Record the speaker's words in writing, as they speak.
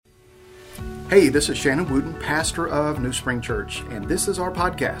Hey, this is Shannon Wooten, pastor of New Spring Church, and this is our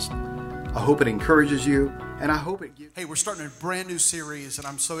podcast. I hope it encourages you, and I hope it gives... Hey, we're starting a brand new series, and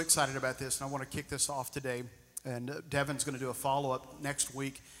I'm so excited about this, and I want to kick this off today. And Devin's going to do a follow-up next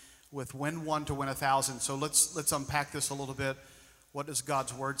week with Win One to Win 1,000. So let's unpack this a little bit. What does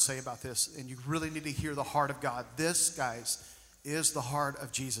God's Word say about this? And you really need to hear the heart of God. This, guys, is the heart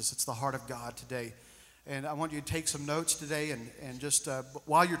of Jesus. It's the heart of God today. And I want you to take some notes today, and just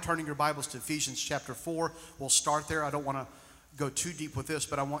while you're turning your Bibles to Ephesians chapter 4, we'll start there. I don't want to go too deep with this,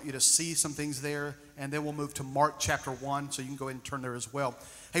 but I want you to see some things there, and then we'll move to Mark chapter 1, so you can go ahead and turn there as well.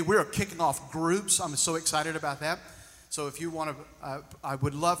 Hey, we're kicking off groups. I'm so excited about that. So if you want to, I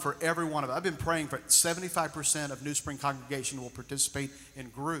would love for every one of us. I've been praying for 75% of New Spring congregation will participate in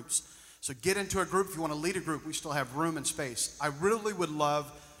groups. So get into a group. If you want to lead a group, we still have room and space. I really would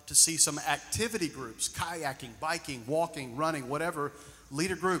love to see some activity groups, kayaking, biking, walking, running, whatever.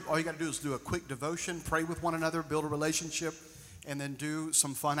 Lead a group. All you got to do is do a quick devotion, pray with one another, build a relationship, and then do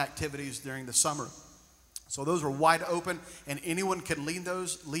some fun activities during the summer. So those are wide open, and anyone can lead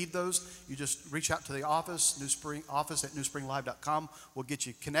those. You just reach out to the office at newspringlive.com. We'll get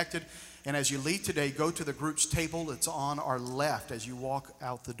you connected. And as you lead today, go to the groups table. It's on our left as you walk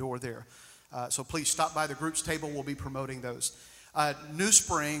out the door there. So please stop by the groups table. We'll be promoting those. New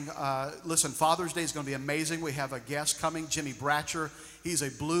Spring, listen, Father's Day is going to be amazing. We have a guest coming, Jimmy Bratcher. He's a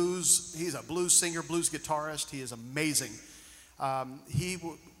blues singer, blues guitarist. He is amazing. He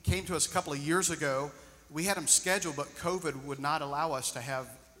came to us a couple of years ago. We had him scheduled, but COVID would not allow us to have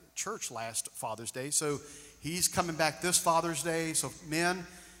church last Father's Day. So he's coming back this Father's Day. So men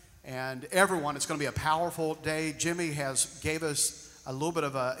and everyone, it's going to be a powerful day. Jimmy gave us a little bit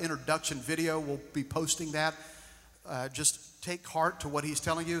of an introduction video. We'll be posting that. Just take heart to what he's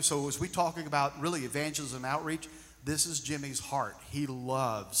telling you. So as we talking about really evangelism outreach, this is Jimmy's heart. He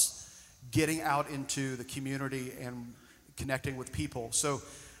loves getting out into the community and connecting with people. So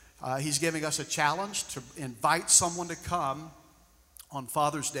he's giving us a challenge to invite someone to come on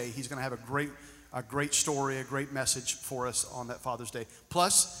Father's Day. He's going to have a great story, a great message for us on that Father's Day.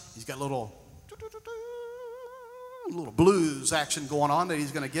 Plus, he's got a little blues action going on that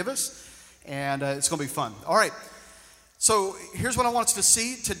he's going to give us, and it's going to be fun. All right. So here's what I want us to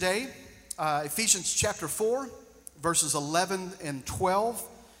see today. Ephesians chapter 4, verses 11 and 12.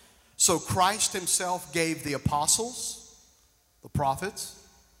 So Christ himself gave the apostles, the prophets,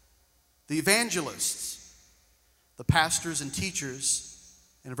 the evangelists, the pastors and teachers.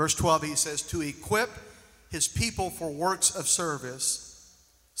 In verse 12 he says, to equip his people for works of service,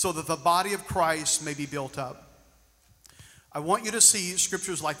 so that the body of Christ may be built up. I want you to see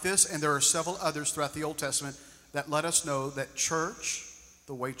scriptures like this, and there are several others throughout the Old Testament that let us know that church,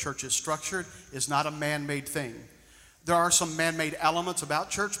 the way church is structured, is not a man-made thing. There are some man-made elements about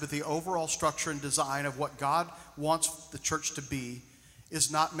church, but the overall structure and design of what God wants the church to be is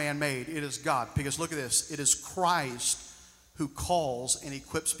not man-made. It is God. Because look at this. It is Christ who calls and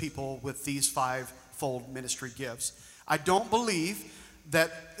equips people with these five-fold ministry gifts. I don't believe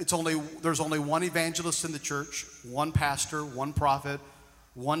that there's only one evangelist in the church, one pastor, one prophet,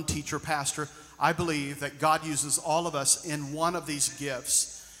 one teacher, pastor. I believe that God uses all of us in one of these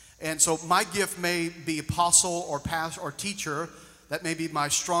gifts. And so my gift may be apostle or pastor or teacher. That may be my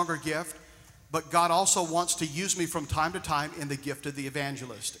stronger gift. But God also wants to use me from time to time in the gift of the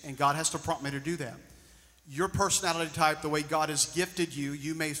evangelist. And God has to prompt me to do that. Your personality type, the way God has gifted you,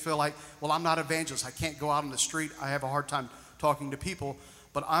 you may feel like, well, I'm not an evangelist. I can't go out on the street. I have a hard time talking to people.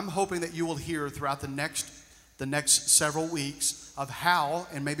 But I'm hoping that you will hear throughout the next several weeks of how,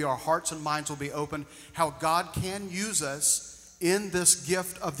 and maybe our hearts and minds will be open, how God can use us in this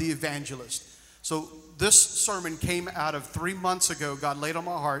gift of the evangelist. So this sermon came out of 3 months ago. God laid on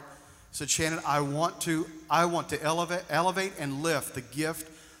my heart, said, Shannon, I want to elevate and lift the gift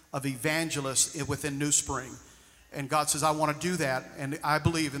of evangelist within New Spring. And God says, I want to do that. And I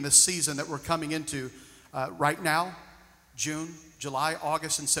believe in this season that we're coming into right now, June, July,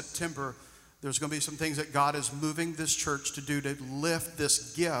 August, and September, there's going to be some things that God is moving this church to do to lift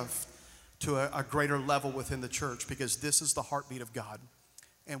this gift to a greater level within the church, because this is the heartbeat of God.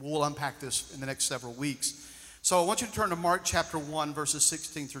 And we'll unpack this in the next several weeks. So I want you to turn to Mark chapter 1, verses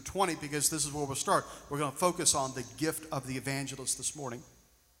 16 through 20, because this is where we'll start. We're going to focus on the gift of the evangelist this morning.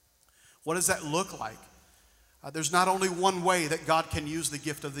 What does that look like? There's not only one way that God can use the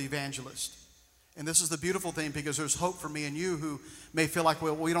gift of the evangelist. And this is the beautiful thing, because there's hope for me and you who may feel like,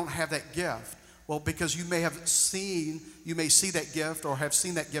 well, we don't have that gift. Well, because you may see that gift or have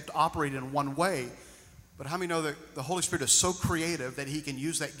seen that gift operate in one way. But how many know that the Holy Spirit is so creative that he can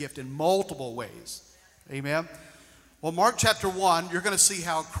use that gift in multiple ways? Amen? Well, Mark chapter 1, you're going to see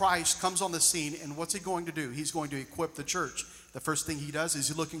how Christ comes on the scene, and what's he going to do? He's going to equip the church. The first thing he does is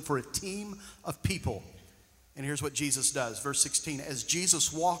he's looking for a team of people. And here's what Jesus does. Verse 16, as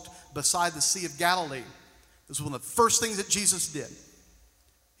Jesus walked beside the Sea of Galilee, this was one of the first things that Jesus did.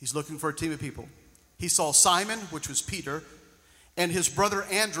 He's looking for a team of people. He saw Simon, which was Peter, and his brother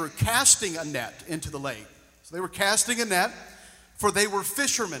Andrew casting a net into the lake. So they were casting a net, for they were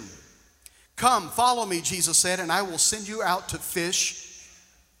fishermen. Come, follow me, Jesus said, and I will send you out to fish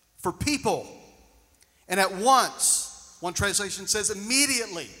for people. And at once, one translation says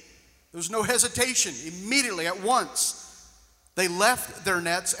immediately, there was no hesitation, immediately, at once, they left their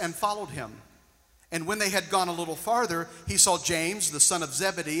nets and followed him. And when they had gone a little farther, he saw James, the son of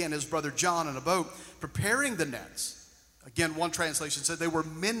Zebedee, and his brother John in a boat, preparing the nets. Again, one translation said they were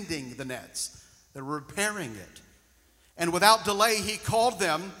mending the nets. They were repairing it. And without delay, he called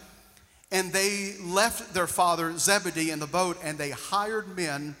them, and they left their father Zebedee in the boat, and they hired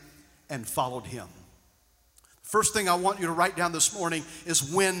men and followed him. First thing I want you to write down this morning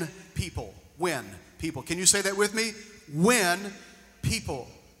is win people. Win people. Can you say that with me? Win people.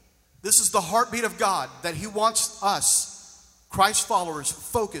 This is the heartbeat of God, that he wants us, Christ followers,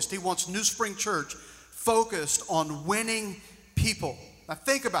 focused. He wants New Spring Church focused on winning people. Now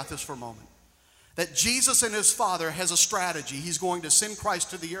think about this for a moment. That Jesus and his Father has a strategy. He's going to send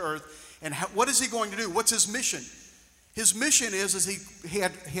Christ to the earth. And what is he going to do? What's his mission? His mission is he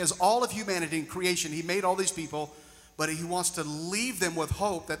has all of humanity in creation. He made all these people, but he wants to leave them with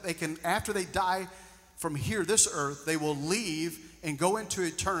hope that they can, after they die from here, this earth, they will leave and go into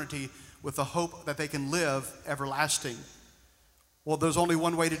eternity with the hope that they can live everlasting. Well, there's only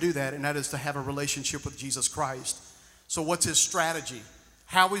one way to do that, and that is to have a relationship with Jesus Christ. So what's his strategy?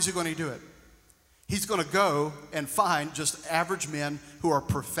 How is he going to do it? He's going to go and find just average men who are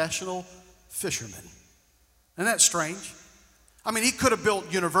professional fishermen. Isn't that strange? I mean, he could have built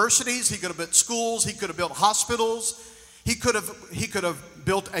universities, he could have built schools, he could have built hospitals, he could have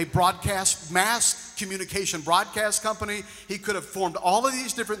built a mass communication broadcast company. He could have formed all of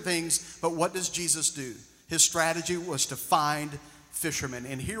these different things, but what does Jesus do? His strategy was to find fishermen.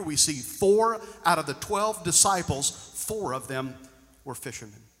 And here we see 4 out of the 12 disciples, 4 of them were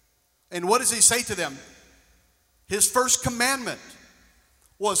fishermen. And what does he say to them? His first commandment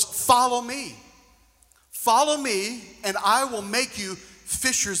was, follow me. Follow me, and I will make you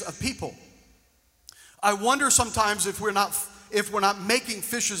fishers of people. I wonder sometimes if we're not making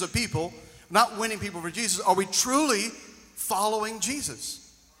fishers of people, not winning people for Jesus, are we truly following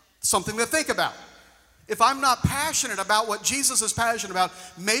Jesus? Something to think about. If I'm not passionate about what Jesus is passionate about,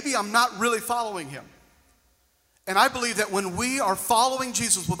 maybe I'm not really following him. And I believe that when we are following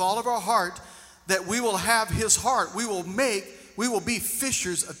Jesus with all of our heart, that we will have his heart. We will be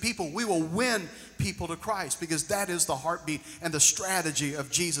fishers of people. We will win people to Christ, because that is the heartbeat and the strategy of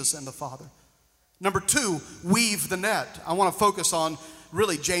Jesus and the Father. Number 2, weave the net. I want to focus on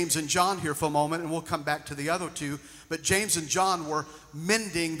really James and John here for a moment, and we'll come back to the other 2. But James and John were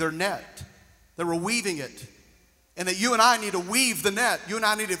mending their net. They were weaving it. And that you and I need to weave the net. You and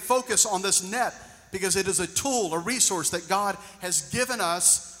I need to focus on this net, because it is a tool, a resource that God has given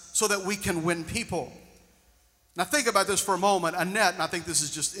us so that we can win people. Now think about this for a moment. A net, and I think this is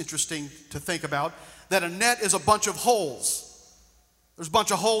just interesting to think about, that a net is a bunch of holes. There's a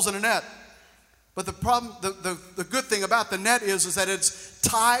bunch of holes in a net. But the problem, the good thing about the net is that it's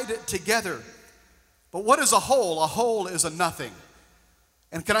tied together. But what is a hole? A hole is a nothing.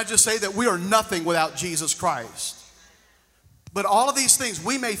 And can I just say that we are nothing without Jesus Christ? But all of these things,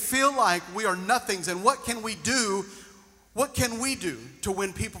 we may feel like we are nothings. And what can we do? What can we do to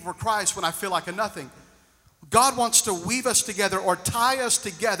win people for Christ when I feel like a nothing? God wants to weave us together or tie us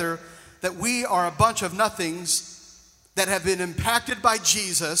together, that we are a bunch of nothings that have been impacted by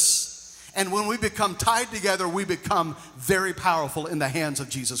Jesus. And when we become tied together, we become very powerful in the hands of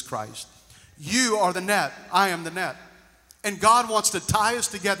Jesus Christ. You are the net. I am the net. And God wants to tie us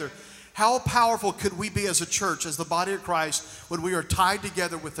together. How powerful could we be as a church, as the body of Christ, when we are tied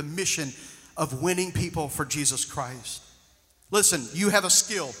together with the mission of winning people for Jesus Christ? Listen, you have a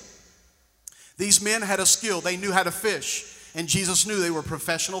skill. These men had a skill. They knew how to fish. And Jesus knew they were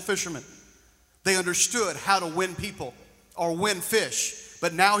professional fishermen. They understood how to win people or win fish.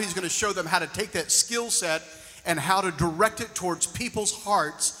 But now he's going to show them how to take that skill set and how to direct it towards people's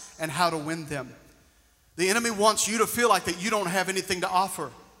hearts and how to win them. The enemy wants you to feel like that you don't have anything to offer,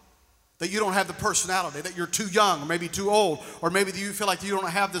 that you don't have the personality, that you're too young or maybe too old, or maybe you feel like you don't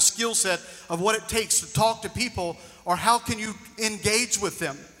have the skill set of what it takes to talk to people, or how can you engage with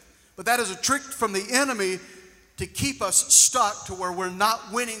them. But that is a trick from the enemy to keep us stuck to where we're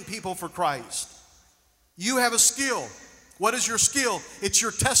not winning people for Christ. You have a skill. What is your skill? It's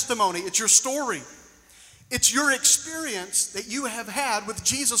your testimony. It's your story. It's your experience that you have had with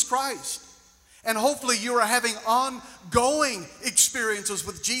Jesus Christ. And hopefully you are having ongoing experiences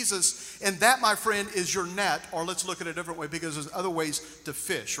with Jesus. And that, my friend, is your net. Or let's look at it a different way, because there's other ways to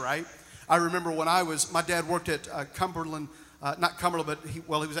fish, right? I remember when my dad worked at Cumberland, not Cumberland, but he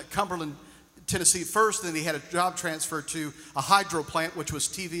was at Cumberland, Tennessee first. Then he had a job transfer to a hydro plant, which was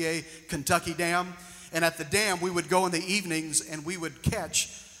TVA Kentucky Dam. And at the dam, we would go in the evenings and we would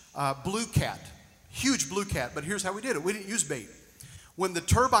catch blue cat, huge blue cat. But here's how we did it. We didn't use bait. When the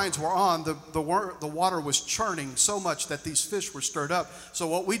turbines were on, the water was churning so much that these fish were stirred up. So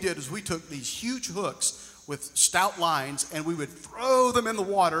what we did is we took these huge hooks with stout lines and we would throw them in the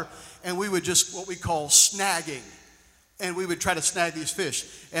water, and we would just what we call snagging. And we would try to snag these fish.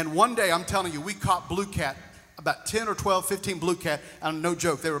 And one day, I'm telling you, we caught blue cat, about 10 or 12, 15 blue cat, and no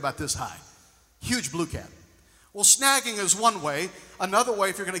joke, they were about this high. Huge blue cat. Well, snagging is one way. Another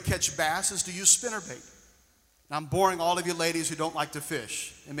way, if you're going to catch bass, is to use spinnerbait. Now, I'm boring all of you ladies who don't like to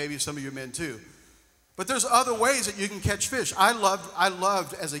fish, and maybe some of you men too. But there's other ways that you can catch fish. I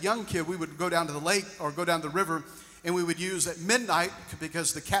loved, as a young kid, we would go down to the lake or go down the river, and we would use at midnight,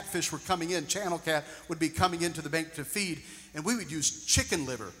 because the catfish were coming in, channel cat would be coming into the bank to feed, and we would use chicken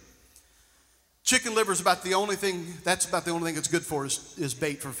liver. Chicken liver is about the only thing that's good for is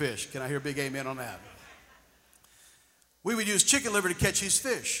bait for fish. Can I hear a big amen on that? We would use chicken liver to catch these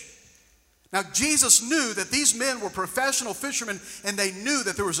fish. Now, Jesus knew that these men were professional fishermen, and they knew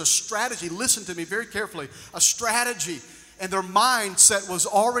that there was a strategy. Listen to me very carefully. A strategy. And their mindset was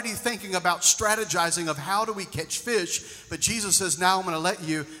already thinking about strategizing of how do we catch fish. But Jesus says, now I'm going to let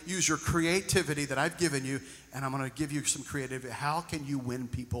you use your creativity that I've given you, and I'm going to give you some creativity. How can you win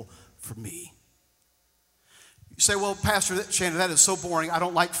people for me? You say, well, Pastor Shannon, that is so boring. I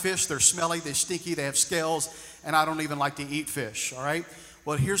don't like fish. They're smelly, they're stinky, they have scales, and I don't even like to eat fish, all right?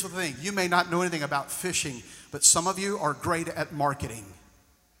 Well, here's the thing. You may not know anything about fishing, but some of you are great at marketing.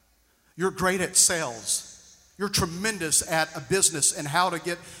 You're great at sales. You're tremendous at a business and how to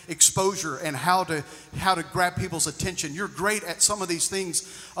get exposure and how to grab people's attention. You're great at some of these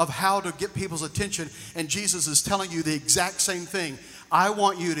things of how to get people's attention, and Jesus is telling you the exact same thing. I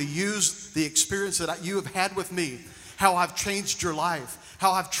want you to use the experience that you have had with me, how I've changed your life,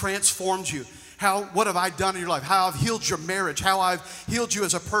 how I've transformed you. What have I done in your life? How I've healed your marriage, how I've healed you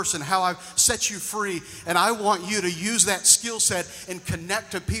as a person, how I've set you free. And I want you to use that skill set and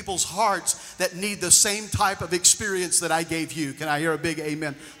connect to people's hearts that need the same type of experience that I gave you. Can I hear a big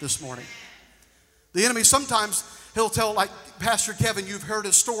amen this morning? The enemy, sometimes he'll tell, like Pastor Kevin, you've heard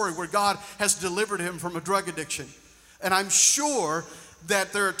his story where God has delivered him from a drug addiction. And I'm sure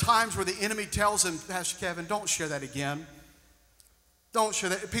that there are times where the enemy tells him, Pastor Kevin, don't share that again. Don't share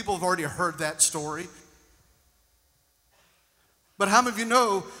that. People have already heard that story. But how many of you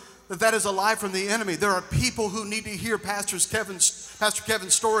know that that is a lie from the enemy? There are people who need to hear Pastor Kevin's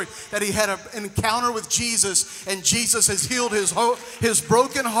story, that he had an encounter with Jesus, and Jesus has healed his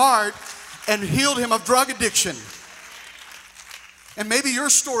broken heart and healed him of drug addiction. And maybe your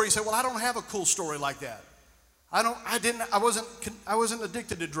story, you say, well, I don't have a cool story like that. I wasn't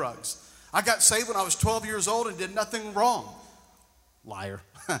addicted to drugs. I got saved when I was 12 years old and did nothing wrong. Liar.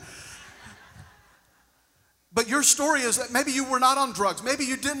 But your story is that maybe you were not on drugs. Maybe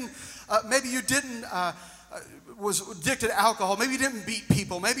you didn't was addicted to alcohol. Maybe you didn't beat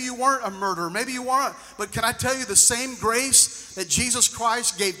people. Maybe you weren't a murderer. Maybe you weren't. But can I tell you, the same grace that Jesus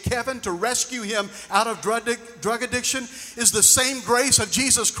Christ gave Kevin to rescue him out of drug addiction is the same grace of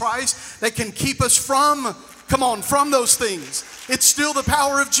Jesus Christ that can keep us from those things. It's still the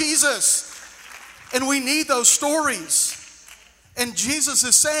power of Jesus. And we need those stories. And Jesus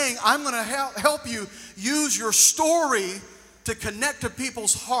is saying, I'm going to help you use your story to connect to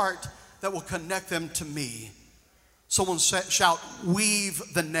people's heart that will connect them to me. Someone shout, weave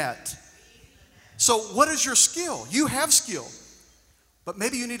the net. So what is your skill? You have skill. But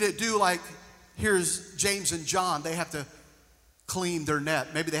maybe you need to do like, here's James and John. They have to clean their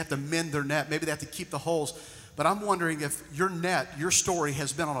net. Maybe they have to mend their net. Maybe they have to keep the holes. But I'm wondering if your net, your story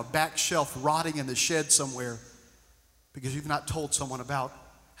has been on a back shelf rotting in the shed somewhere, because you've not told someone about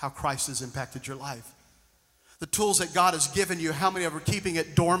how Christ has impacted your life. The tools that God has given you, how many of are keeping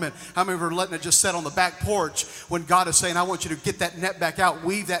it dormant? How many of are letting it just sit on the back porch when God is saying, I want you to get that net back out,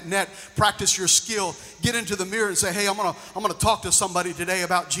 weave that net, practice your skill, get into the mirror and say, hey, I'm gonna talk to somebody today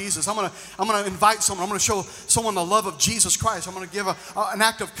about Jesus. I'm gonna invite someone. I'm gonna show someone the love of Jesus Christ. I'm gonna give an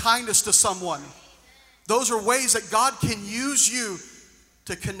act of kindness to someone. Those are ways that God can use you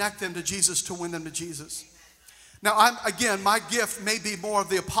to connect them to Jesus, to win them to Jesus. Now, my gift may be more of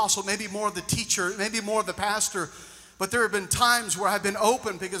the apostle, maybe more of the teacher, maybe more of the pastor, but there have been times where I've been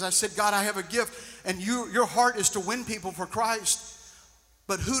open because I said, God, I have a gift, and your heart is to win people for Christ.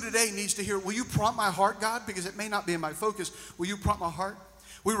 But who today needs to hear, will you prompt my heart, God? Because it may not be in my focus. Will you prompt my heart?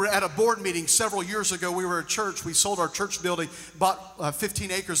 We were at a board meeting several years ago. We were a church. We sold our church building, bought 15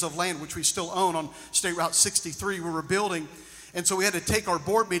 acres of land, which we still own on State Route 63. We were building, and so we had to take our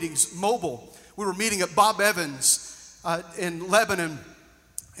board meetings mobile. We were meeting at Bob Evans in Lebanon,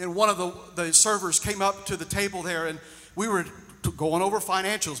 and one of the servers came up to the table there, and we were going over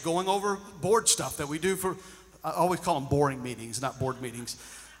financials, going over board stuff that we do for, I always call them boring meetings, not board meetings.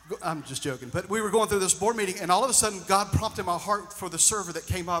 I'm just joking. But we were going through this board meeting, and all of a sudden, God prompted my heart for the server that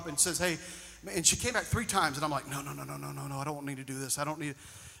came up and says, hey, and she came back 3 times, and I'm like, no, I don't need to do this. I don't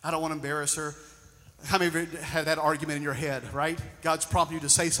want to embarrass her. How many of you had that argument in your head, right? God's prompting you to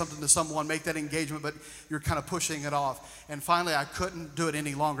say something to someone, make that engagement, but you're kind of pushing it off. And finally, I couldn't do it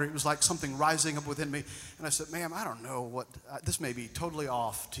any longer. It was like something rising up within me. And I said, ma'am, I don't know what, this may be totally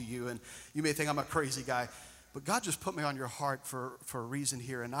off to you, and you may think I'm a crazy guy, but God just put me on your heart for a reason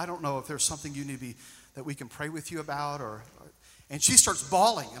here. And I don't know if there's something you need to be, that we can pray with you about, and she starts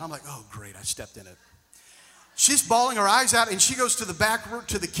bawling. And I'm like, oh, great, I stepped in it. She's bawling her eyes out, and she goes to the back room,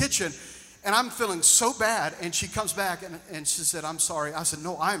 to the kitchen. And I'm feeling so bad, and she comes back, and she said, I'm sorry. I said,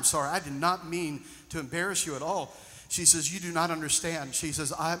 no, I'm sorry. I did not mean to embarrass you at all. She says, you do not understand. She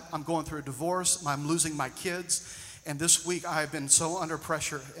says, I'm going through a divorce. I'm losing my kids. And this week, I have been so under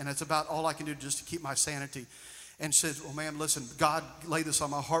pressure, and it's about all I can do just to keep my sanity. And she says, well, ma'am, listen, God laid this on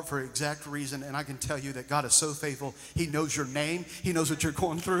my heart for an exact reason, and I can tell you that God is so faithful. He knows your name. He knows what you're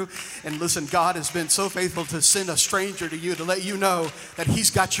going through. And listen, God has been so faithful to send a stranger to you to let you know that he's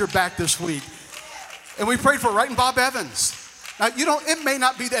got your back this week. And we prayed for her right in Bob Evans. Now, it may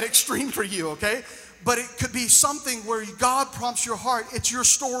not be that extreme for you, okay? But it could be something where God prompts your heart. It's your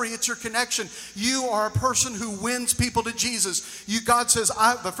story. It's your connection. You are a person who wins people to Jesus. God says,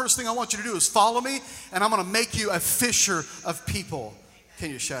 the first thing I want you to do is follow me, and I'm going to make you a fisher of people.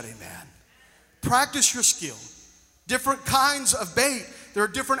 Can you shout amen? Practice your skill. Different kinds of bait. There are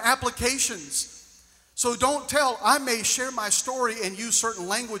different applications. So don't I may share my story and use certain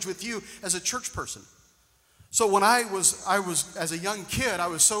language with you as a church person. So when I was as a young kid, I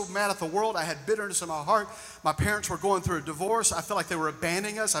was so mad at the world. I had bitterness in my heart. My parents were going through a divorce. I felt like they were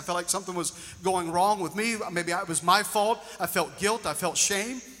abandoning us. I felt like something was going wrong with me. Maybe it was my fault. I felt guilt. I felt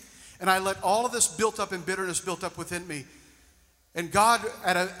shame. And I let all of this built up in bitterness built up within me. And God,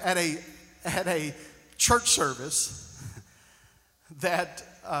 at a church service that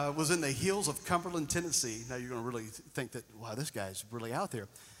was in the hills of Cumberland, Tennessee. Now you're going to really think that, wow, this guy's really out there.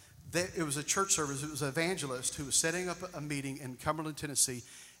 It was a church service. It was an evangelist who was setting up a meeting in Cumberland, Tennessee,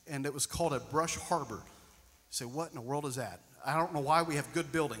 and it was called a brush harbor. You say, what in the world is that? I don't know why we have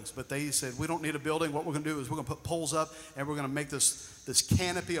good buildings, but they said, we don't need a building. What we're going to do is we're going to put poles up, and we're going to make this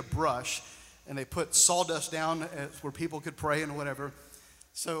canopy of brush, and they put sawdust down where people could pray and whatever.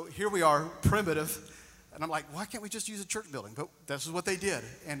 So here we are, primitive, and I'm like, why can't we just use a church building? But this is what they did,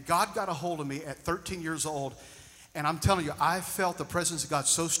 and God got a hold of me at 13 years old. And I'm telling you, I felt the presence of God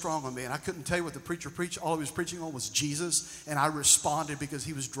so strong on me. And I couldn't tell you what the preacher preached. All he was preaching on was Jesus. And I responded because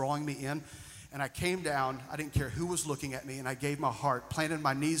he was drawing me in. And I came down. I didn't care who was looking at me. And I gave my heart, planted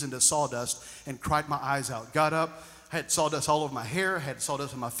my knees into sawdust, and cried my eyes out. Got up. I had sawdust all over my hair. I had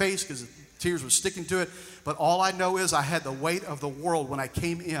sawdust on my face because the tears were sticking to it. But all I know is I had the weight of the world when I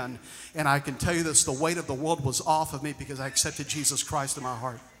came in. And I can tell you this, the weight of the world was off of me because I accepted Jesus Christ in my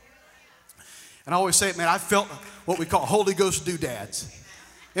heart. And I always say it, man, I felt what we call Holy Ghost doodads.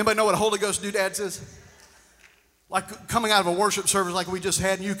 Anybody know what a Holy Ghost doodads is? Like coming out of a worship service like we just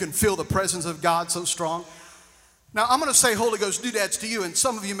had, and you can feel the presence of God so strong. Now, I'm going to say Holy Ghost doodads to you, and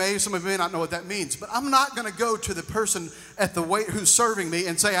some of you may not know what that means. But I'm not going to go to the person at the wait who's serving me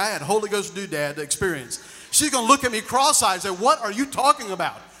and say I had Holy Ghost doodad experience. She's going to look at me cross-eyed and say, what are you talking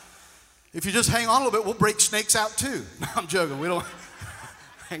about? If you just hang on a little bit, we'll break snakes out too. No, I'm joking. I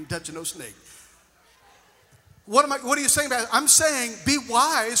ain't touching no snake. What are you saying about it? I'm saying be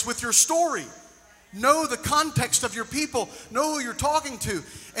wise with your story. Know the context of your people. Know who you're talking to.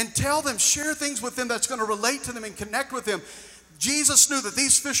 And tell them, share things with them that's going to relate to them and connect with them. Jesus knew that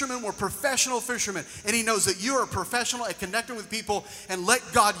these fishermen were professional fishermen. And he knows that you're a professional at connecting with people. And let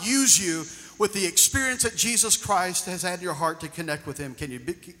God use you with the experience that Jesus Christ has had in your heart to connect with him. Can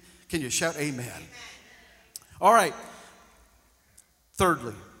you shout amen? All right.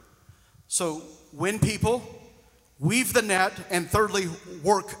 Thirdly, so win people, weave the net, and thirdly,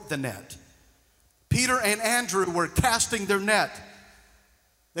 work the net. Peter and Andrew were casting their net.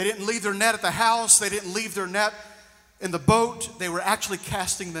 They didn't leave their net at the house. They didn't leave their net in the boat, they were actually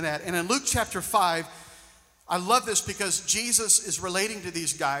casting the net. And in Luke chapter 5, I love this because Jesus is relating to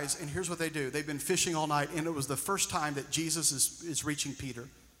these guys, and here's what they do. They've been fishing all night, and it was the first time that Jesus is reaching Peter.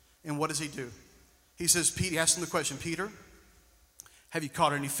 And what does he do? He says, Pete, he asks him the question, Peter, have you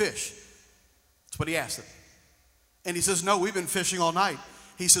caught any fish? That's what he asked him. And he says, no, we've been fishing all night.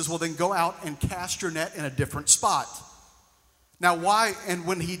 He says, well, then go out and cast your net in a different spot. Now, why? And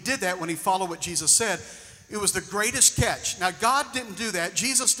when he did that, when he followed what Jesus said, it was the greatest catch. Now, God didn't do that.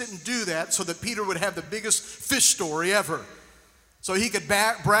 Jesus didn't do that so that Peter would have the biggest fish story ever. So he could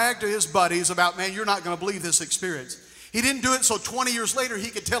brag to his buddies about, man, you're not going to believe this experience. He didn't do it so 20 years later he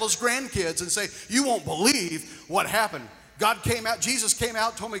could tell his grandkids and say, you won't believe what happened. God came out, Jesus came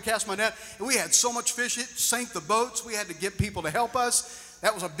out, told me to cast my net, and we had so much fish, it sank the boats. We had to get people to help us.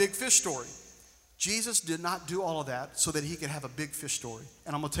 That was a big fish story. Jesus did not do all of that so that he could have a big fish story.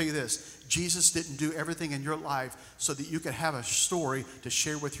 And I'm going to tell you this, Jesus didn't do everything in your life so that you could have a story to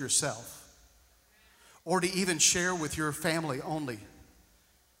share with yourself or to even share with your family only.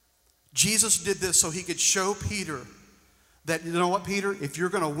 Jesus did this so he could show Peter that, you know what, Peter, if you're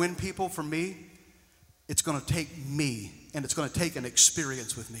going to win people for me, it's going to take me, and it's going to take an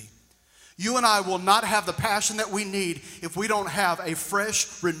experience with me. You and I will not have the passion that we need if we don't have a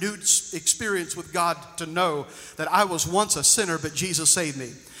fresh, renewed experience with God to know that I was once a sinner, but Jesus saved me.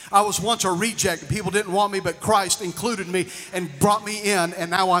 I was once a reject. People didn't want me, but Christ included me and brought me in, and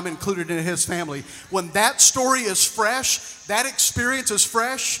now I'm included in his family. When that story is fresh, that experience is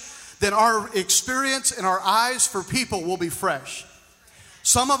fresh, then our experience and our eyes for people will be fresh.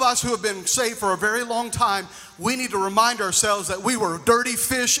 Some of us who have been saved for a very long time, we need to remind ourselves that we were dirty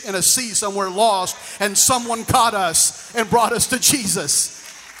fish in a sea somewhere lost, and someone caught us and brought us to Jesus.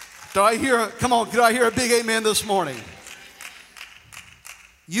 Come on, do I hear a big amen this morning?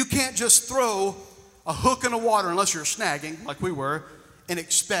 You can't just throw a hook in the water unless you're snagging, like we were, and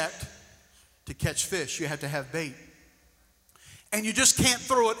expect to catch fish. You have to have bait. And you just can't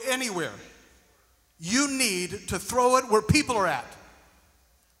throw it anywhere. You need to throw it where people are at.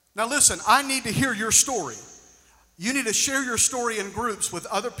 Now listen, I need to hear your story. You need to share your story in groups with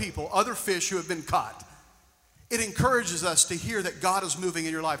other people, other fish who have been caught. It encourages us to hear that God is moving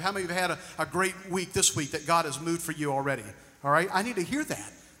in your life. How many of you have had a great week this week that God has moved for you already? All right, I need to hear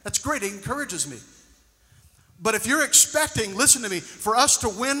that. That's great, it encourages me. But if you're expecting, listen to me, for us to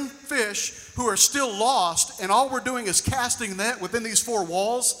win fish who are still lost and all we're doing is casting net within these four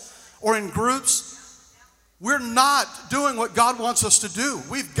walls or in groups, we're not doing what God wants us to do.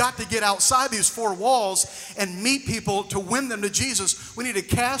 We've got to get outside these four walls and meet people to win them to Jesus. We need to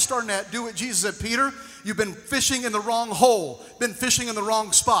cast our net, do what Jesus said. Peter, you've been fishing in the wrong hole, been fishing in the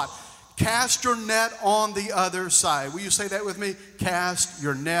wrong spot. Cast your net on the other side. Will you say that with me? Cast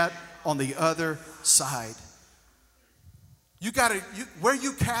your net on the other side. Where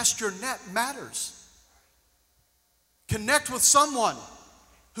you cast your net matters. Connect with someone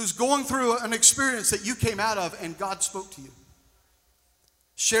who's going through an experience that you came out of and God spoke to you.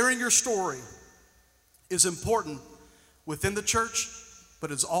 Sharing your story is important within the church, but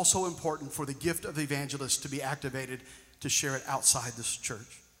it's also important for the gift of the evangelist to be activated to share it outside this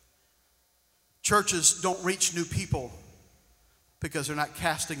church. Churches don't reach new people because they're not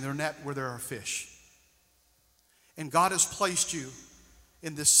casting their net where there are fish. And God has placed you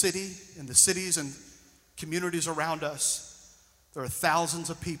in this city, in the cities and communities around us. There are thousands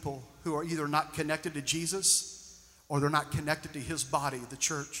of people who are either not connected to Jesus or they're not connected to his body, the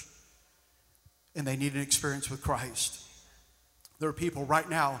church, and they need an experience with Christ. There are people right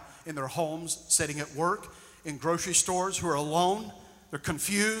now in their homes, sitting at work, in grocery stores who are alone. They're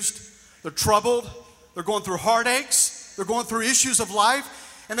confused. They're troubled. They're going through heartaches. They're going through issues of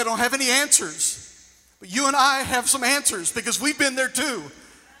life, and they don't have any answers. But you and I have some answers because we've been there too.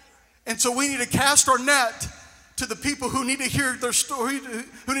 And so we need to cast our net to the people who need to hear their story,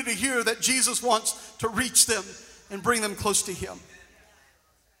 who need to hear that Jesus wants to reach them and bring them close to him.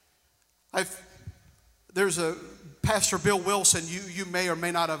 There's a Pastor Bill Wilson, you may or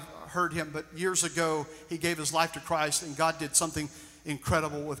may not have heard him, but years ago he gave his life to Christ and God did something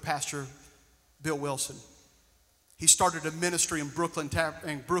incredible with Pastor Bill Wilson. He started a ministry in Brooklyn,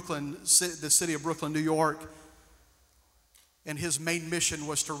 the city of Brooklyn, New York, and his main mission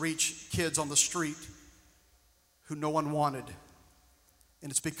was to reach kids on the street who no one wanted.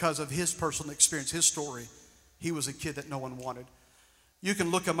 And it's because of his personal experience, his story. He was a kid that no one wanted. You can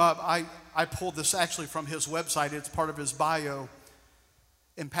look him up. I pulled this actually from his website. It's part of his bio.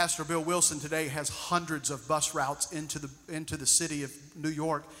 And Pastor Bill Wilson today has hundreds of bus routes into the city of New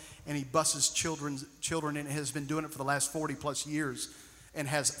York, and he buses children and has been doing it for the last 40 plus years. and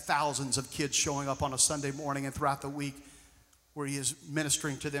has thousands of kids showing up on a Sunday morning and throughout the week where he is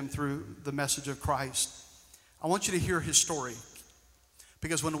ministering to them through the message of Christ. I want you to hear his story,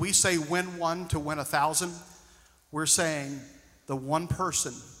 because when we say win one to win 1,000, we're saying the one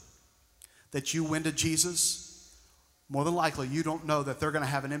person that you win to Jesus, more than likely you don't know that they're going to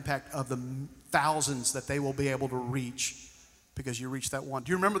have an impact of the thousands that they will be able to reach because you reached that one.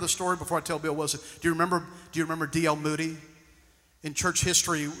 Do you remember the story before I tell Bill Wilson? Do you remember D.L. Moody? In church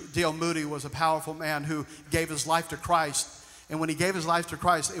history, D.L. Moody was a powerful man who gave his life to Christ. And when he gave his life to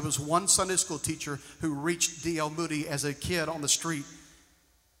Christ, it was one Sunday school teacher who reached D.L. Moody as a kid on the street.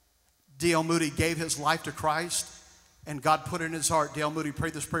 D.L. Moody gave his life to Christ, and God put it in his heart. D.L. Moody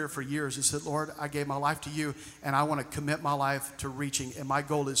prayed this prayer for years. He said, Lord, I gave my life to you, and I want to commit my life to reaching, and my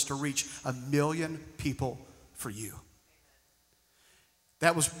goal is to reach 1 million people for you.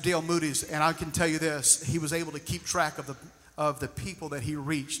 That was D.L. Moody's, and I can tell you this, he was able to keep track of the people that he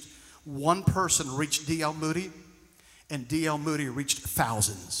reached. One person reached D.L. Moody, and D.L. Moody reached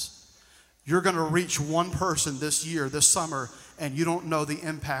thousands. You're going to reach one person this year, this summer, and you don't know the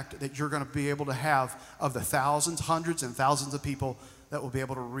impact that you're going to be able to have of the thousands, hundreds, and thousands of people that will be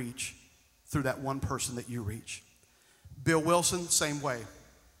able to reach through that one person that you reach. Bill Wilson, same way.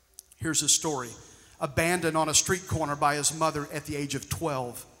 Here's his story. Abandoned on a street corner by his mother at the age of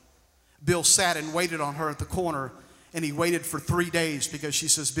 12. Bill sat and waited on her at the corner, and he waited for 3 days because she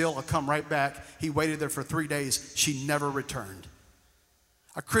says, Bill, I'll come right back. He waited there for 3 days. She never returned.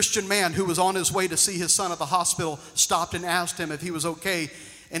 A Christian man who was on his way to see his son at the hospital stopped and asked him if he was okay,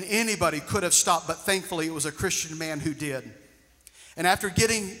 and anybody could have stopped, but thankfully it was a Christian man who did. And after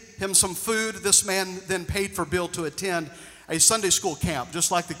getting him some food, this man then paid for Bill to attend a Sunday school camp,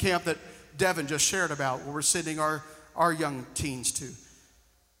 just like the camp that Devin just shared about, where we're sending our young teens to.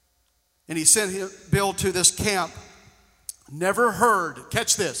 And he sent Bill to this camp. Never heard,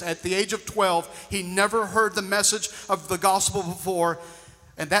 catch this, at the age of 12, he never heard the message of the gospel before.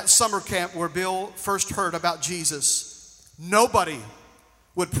 And that summer camp where Bill first heard about Jesus, nobody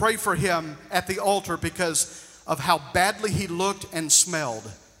would pray for him at the altar because of how badly he looked and smelled.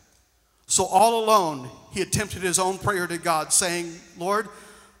 So all alone, he attempted his own prayer to God, saying, Lord,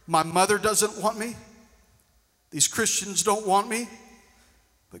 my mother doesn't want me. These Christians don't want me.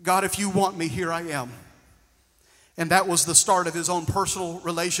 But God, if you want me, here I am. And that was the start of his own personal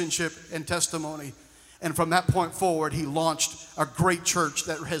relationship and testimony. And from that point forward, he launched a great church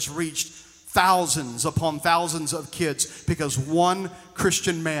that has reached thousands upon thousands of kids because one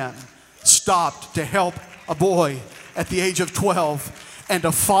Christian man stopped to help a boy at the age of 12 and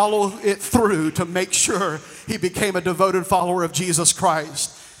to follow it through to make sure he became a devoted follower of Jesus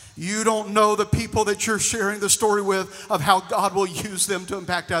Christ. You don't know the people that you're sharing the story with of how God will use them to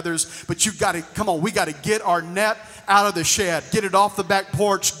impact others, but you got to, come on, we got to get our net out of the shed, get it off the back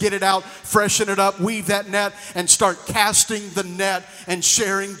porch, get it out, freshen it up, weave that net, and start casting the net and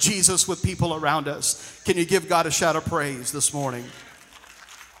sharing Jesus with people around us. Can you give God a shout of praise this morning?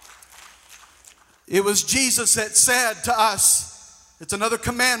 It was Jesus that said to us, it's another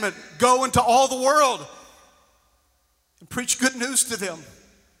commandment, go into all the world and preach good news to them.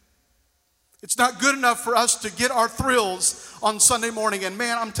 It's not good enough for us to get our thrills on Sunday morning. And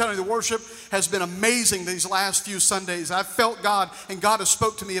man, I'm telling you, the worship has been amazing these last few Sundays. I've felt God, and God has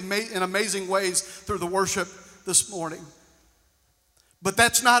spoke to me in amazing ways through the worship this morning. But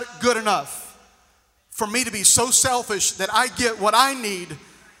that's not good enough for me to be so selfish that I get what I need,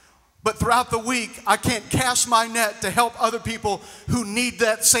 but throughout the week, I can't cast my net to help other people who need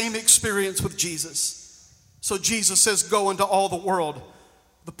that same experience with Jesus. So Jesus says, go into all the world.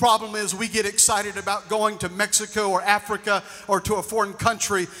 The problem is we get excited about going to Mexico or Africa or to a foreign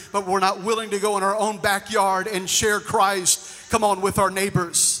country, but we're not willing to go in our own backyard and share Christ, come on, with our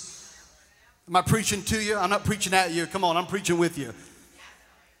neighbors. Am I preaching to you? I'm not preaching at you. Come on, I'm preaching with you.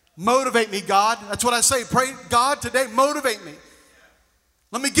 Motivate me, God. That's what I say. Pray, God, today, motivate me.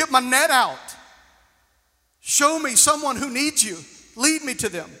 Let me get my net out. Show me someone who needs you. Lead me to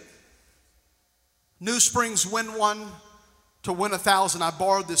them. New Springs Win One to Win 1,000. I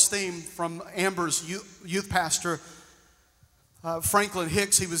borrowed this theme from Amber's youth pastor, Franklin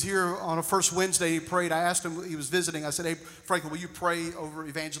Hicks. He was here on a first Wednesday. He prayed. I asked him, he was visiting. I said, hey, Franklin, will you pray over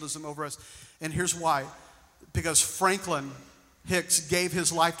evangelism over us? And here's why. Because Franklin Hicks gave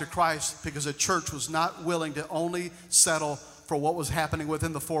his life to Christ because the church was not willing to only settle for what was happening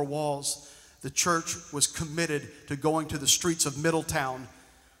within the four walls. The church was committed to going to the streets of Middletown.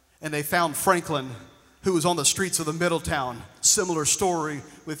 And they found Franklin, who was on the streets of the Middletown. Similar story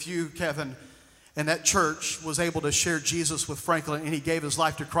with you, Kevin. And that church was able to share Jesus with Franklin, and he gave his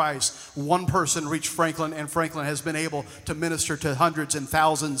life to Christ. One person reached Franklin, and Franklin has been able to minister to hundreds and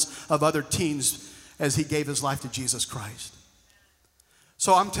thousands of other teens as he gave his life to Jesus Christ.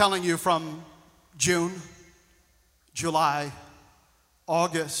 So I'm telling you, from June, July,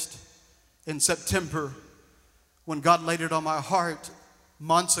 August, and September, when God laid it on my heart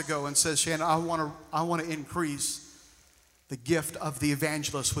months ago and says, Shannon, I want to increase the gift of the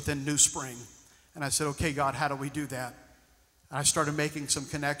evangelist within New Spring. And I said, okay, God, how do we do that? And I started making some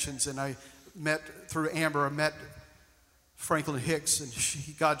connections, and I met, through Amber, I met Franklin Hicks,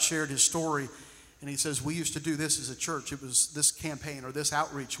 and God shared his story. And he says, we used to do this as a church. It was this campaign or this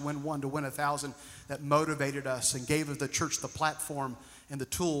outreach, Win One to Win 1,000, that motivated us and gave the church the platform and the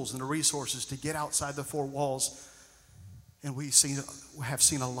tools and the resources to get outside the four walls. And we have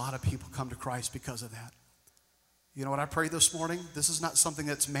seen a lot of people come to Christ because of that. You know what I pray this morning? This is not something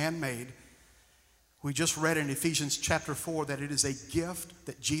that's man-made. We just read in Ephesians chapter 4 that it is a gift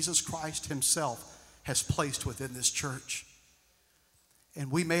that Jesus Christ himself has placed within this church. And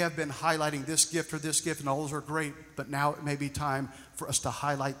we may have been highlighting this gift, and all those are great, but now it may be time for us to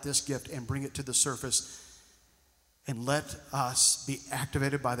highlight this gift and bring it to the surface and let us be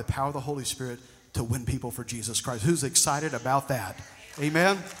activated by the power of the Holy Spirit to win people for Jesus Christ. Who's excited about that?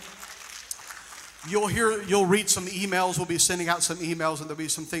 Amen? You'll read some emails. We'll be sending out some emails, and there'll be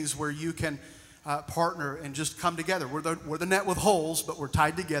some things where you can partner and just come together. We're the net with holes, but we're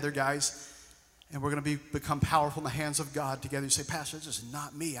tied together, guys. And we're going to become powerful in the hands of God together. You say, Pastor, it's just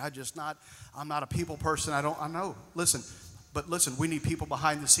not me. I'm not a people person. I know. Listen, we need people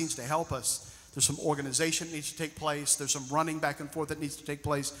behind the scenes to help us. There's some organization that needs to take place. There's some running back and forth that needs to take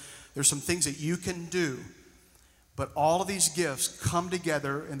place. There's some things that you can do. But all of these gifts come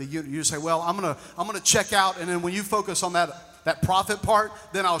together in the unity. You say, well, I'm gonna check out, and then when you focus on that prophet part,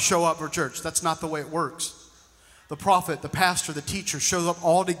 then I'll show up for church. That's not the way it works. The prophet, the pastor, the teacher shows up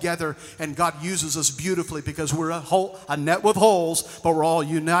all together, and God uses us beautifully because we're a net with holes, but we're all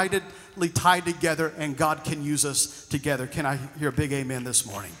unitedly tied together, and God can use us together. Can I hear a big amen this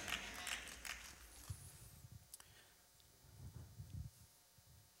morning?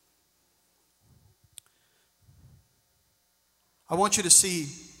 I want you to see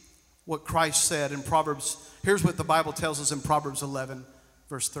what Christ said in Proverbs. Here's what the Bible tells us in Proverbs 11,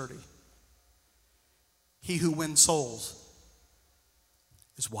 verse 30. He who wins souls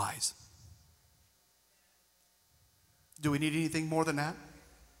is wise. Do we need anything more than that?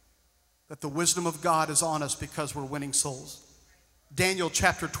 That the wisdom of God is on us because we're winning souls. Daniel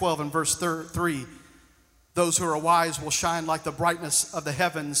chapter 12 and verse 3. Those who are wise will shine like the brightness of the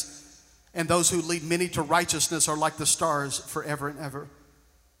heavens, and those who lead many to righteousness are like the stars forever and ever.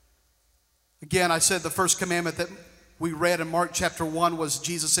 Again, I said the first commandment that we read in Mark chapter 1 was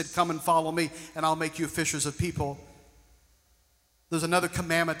Jesus said, come and follow me, and I'll make you fishers of people. There's another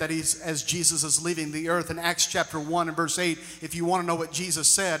commandment that as Jesus is leaving the earth in Acts chapter 1 and verse 8. If you want to know what Jesus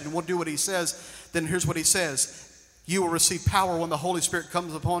said and we'll do what he says, then here's what he says. You will receive power when the Holy Spirit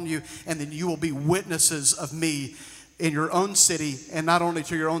comes upon you, and then you will be witnesses of me in your own city, and not only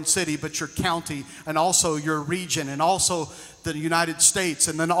to your own city, but your county, and also your region, and also the United States,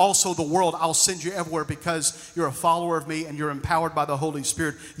 and then also the world. I'll send you everywhere because you're a follower of me and you're empowered by the Holy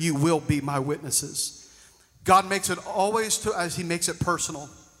Spirit. You will be my witnesses. God makes it always as he makes it personal.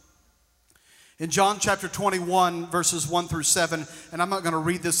 In John chapter 21, verses 1 through 7, and I'm not going to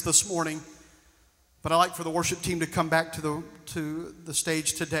read this morning, but I'd like for the worship team to come back to the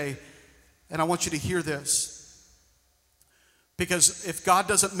stage today, and I want you to hear this. Because if God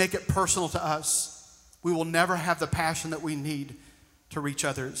doesn't make it personal to us, we will never have the passion that we need to reach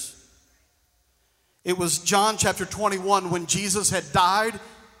others. It was John chapter 21 when Jesus had died,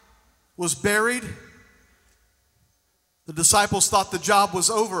 was buried. The disciples thought the job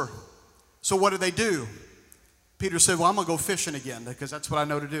was over. So what did they do? Peter said, well, I'm going to go fishing again because that's what I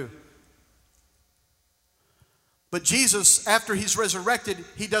know to do. But Jesus, after he's resurrected,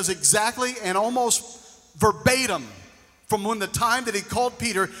 he does exactly and almost verbatim from when the time that he called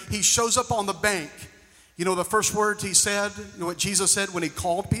Peter, he shows up on the bank. You know the first words he said, you know what Jesus said when he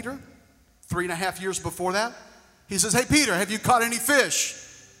called Peter 3.5 years before that? He says, hey, Peter, have you caught any fish?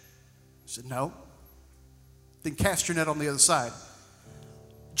 He said, no. Then cast your net on the other side.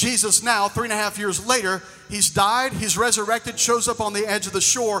 Jesus now, 3.5 years later, he's died, he's resurrected, shows up on the edge of the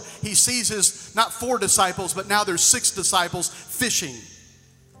shore. He sees his, not 4 disciples, but now there's 6 disciples fishing.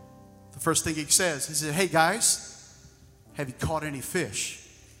 The first thing he says, he said, hey, guys, have you caught any fish?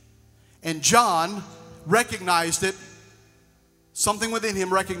 And John recognized it. Something within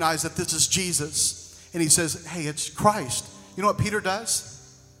him recognized that this is Jesus. And he says, hey, it's Christ. You know what Peter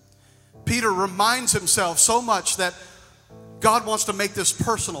does? Peter reminds himself so much that God wants to make this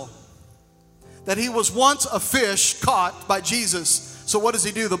personal. That he was once a fish caught by Jesus. So what does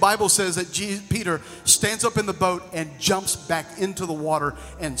he do? The Bible says that Peter stands up in the boat and jumps back into the water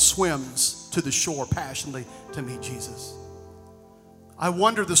and swims to the shore passionately to meet Jesus. I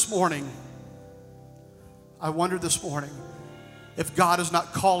wonder this morning if God is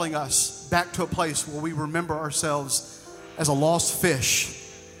not calling us back to a place where we remember ourselves as a lost fish,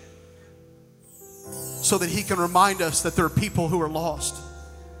 so that he can remind us that there are people who are lost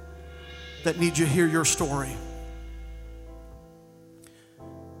that need to hear your story.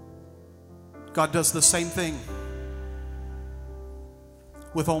 God does the same thing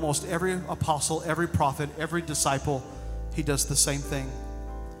with almost every apostle, every prophet, every disciple. He does the same thing.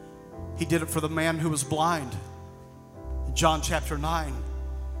 He did it for the man who was blind in John chapter 9.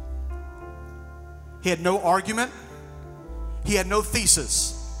 He had no argument. He had no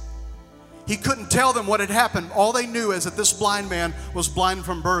thesis. He couldn't tell them what had happened. All they knew is that this blind man was blind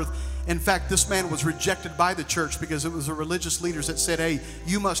from birth. In fact, this man was rejected by the church because it was the religious leaders that said, hey,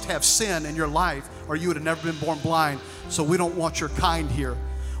 you must have sin in your life or you would have never been born blind, so we don't want your kind here.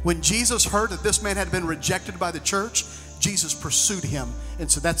 When Jesus heard that this man had been rejected by the church, Jesus pursued him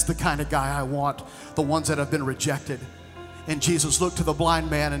and said, that's the kind of guy I want, the ones that have been rejected. And Jesus looked to the blind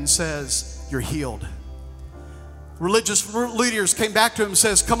man and says, you're healed. Religious leaders came back to him and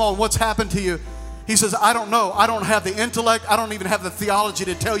says, come on, what's happened to you? He says, I don't know. I don't have the intellect. I don't even have the theology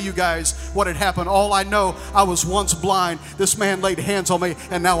to tell you guys what had happened. All I know, I was once blind. This man laid hands on me,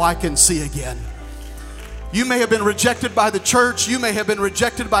 and now I can see again. You may have been rejected by the church. You may have been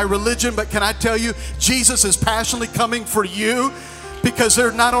rejected by religion, but can I tell you, Jesus is passionately coming for you, because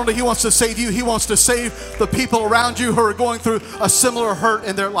not only he wants to save you, he wants to save the people around you who are going through a similar hurt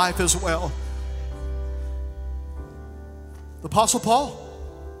in their life as well. The Apostle Paul,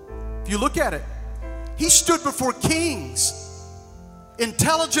 if you look at it, he stood before kings,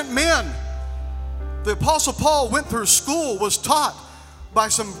 intelligent men. The Apostle Paul went through school, was taught by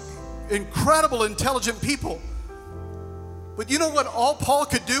some incredible, intelligent people. But you know what all Paul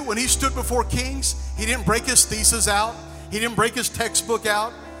could do when he stood before kings? He didn't break his thesis out. He didn't break his textbook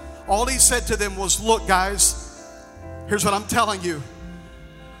out. All he said to them was, look, guys, here's what I'm telling you.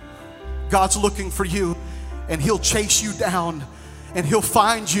 God's looking for you, and he'll chase you down. And he'll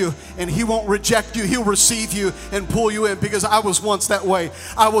find you, and he won't reject you. He'll receive you and pull you in, because I was once that way.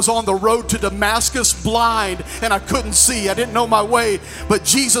 I was on the road to Damascus blind, and I couldn't see. I didn't know my way. But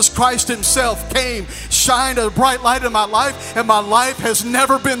Jesus Christ himself came, shined a bright light in my life, and my life has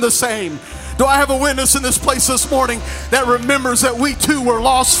never been the same. Do I have a witness in this place this morning that remembers that we too were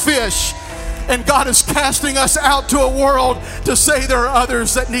lost fish, and God is casting us out to a world to say there are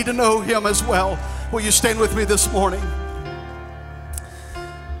others that need to know him as well? Will you stand with me this morning?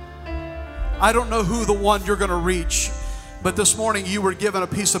 I don't know who the one you're going to reach, but this morning you were given a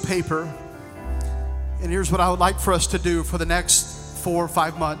piece of paper. And here's what I would like for us to do for the next 4 or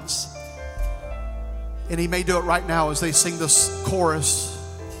 5 months. And he may do it right now as they sing this chorus.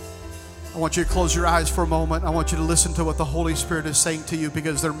 I want you to close your eyes for a moment. I want you to listen to what the Holy Spirit is saying to you,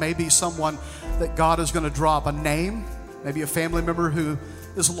 because there may be someone that God is going to drop a name, maybe a family member who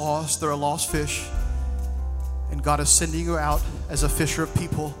is lost. They're a lost fish. And God is sending you out as a fisher of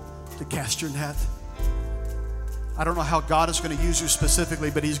people to cast your net. I don't know how God is going to use you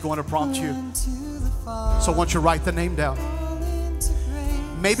specifically, but he's going to prompt you. So I want you to write the name down.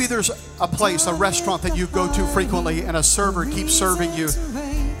 Maybe there's a place, a restaurant that you go to frequently, and a server keeps serving you,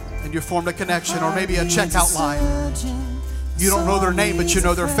 and you formed a connection. Or maybe a checkout line. You don't know their name, but you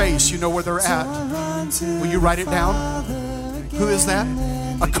know their face. You know where they're at. Will you write it down? Who is that?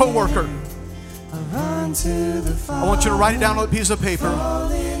 A coworker. I want you to write it down on a piece of paper,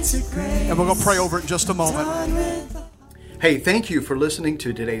 and we're going to pray over it in just a moment. Hey, thank you for listening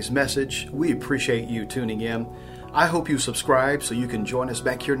to today's message. We appreciate you tuning in. I hope you subscribe so you can join us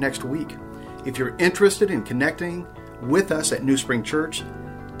back here next week. If you're interested in connecting with us at New Spring Church,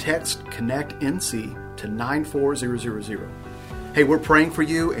 text Connect NC to 94000. Hey, we're praying for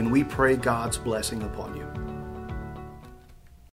you, and we pray God's blessing upon you.